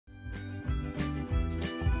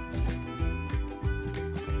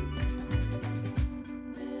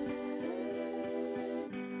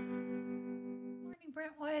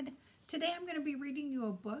Brentwood. Today I'm going to be reading you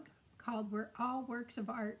a book called We're All Works of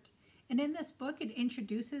Art. And in this book it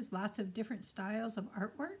introduces lots of different styles of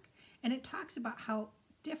artwork, and it talks about how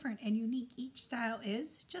different and unique each style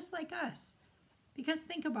is, just like us. Because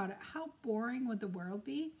think about it, how boring would the world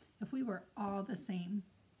be if we were all the same?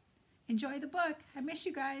 Enjoy the book. I miss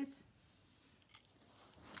you guys.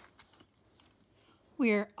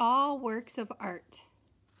 We're all works of art.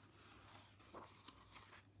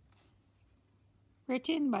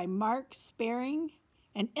 Written by Mark Sparing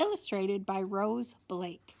and illustrated by Rose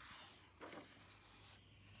Blake.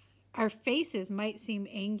 Our faces might seem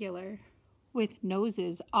angular, with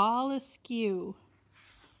noses all askew.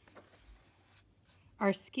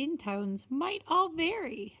 Our skin tones might all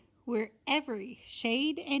vary, we're every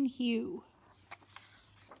shade and hue.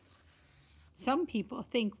 Some people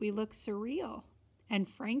think we look surreal, and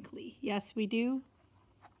frankly, yes we do.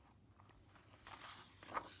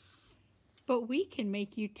 But we can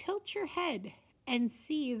make you tilt your head and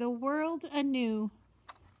see the world anew.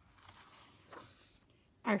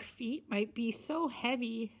 Our feet might be so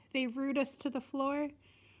heavy they root us to the floor,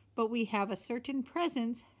 but we have a certain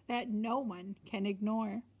presence that no one can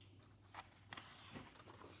ignore.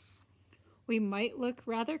 We might look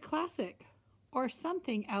rather classic, or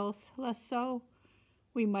something else less so.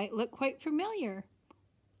 We might look quite familiar,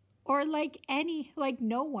 or like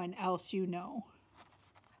no one else you know.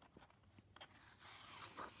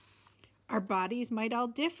 Our bodies might all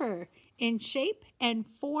differ in shape and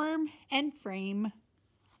form and frame.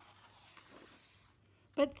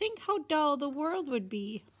 But think how dull the world would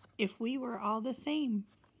be if we were all the same.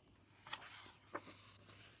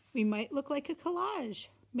 We might look like a collage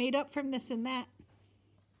made up from this and that.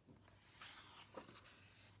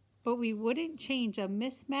 But we wouldn't change a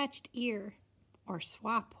mismatched ear or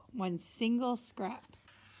swap one single scrap.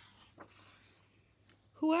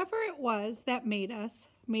 Whoever it was that made us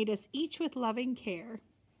each with loving care.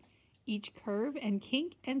 Each curve and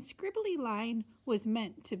kink and scribbly line was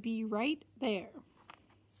meant to be right there.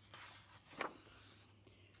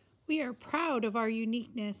 We are proud of our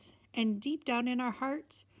uniqueness, and deep down in our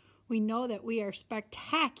hearts, we know that we are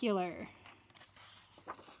spectacular.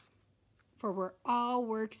 For we're all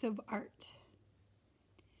works of art.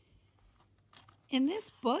 In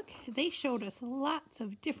this book, they showed us lots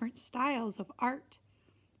of different styles of art.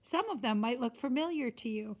 Some of them might look familiar to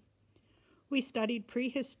you. We studied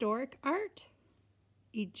prehistoric art,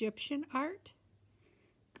 Egyptian art,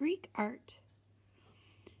 Greek art,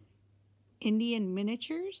 Indian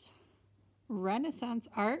miniatures, Renaissance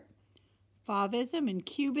art, Fauvism and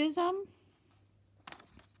Cubism.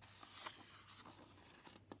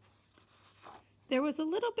 There was a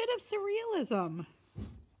little bit of surrealism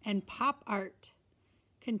and pop art,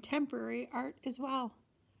 contemporary art as well.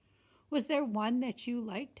 Was there one that you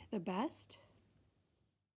liked the best?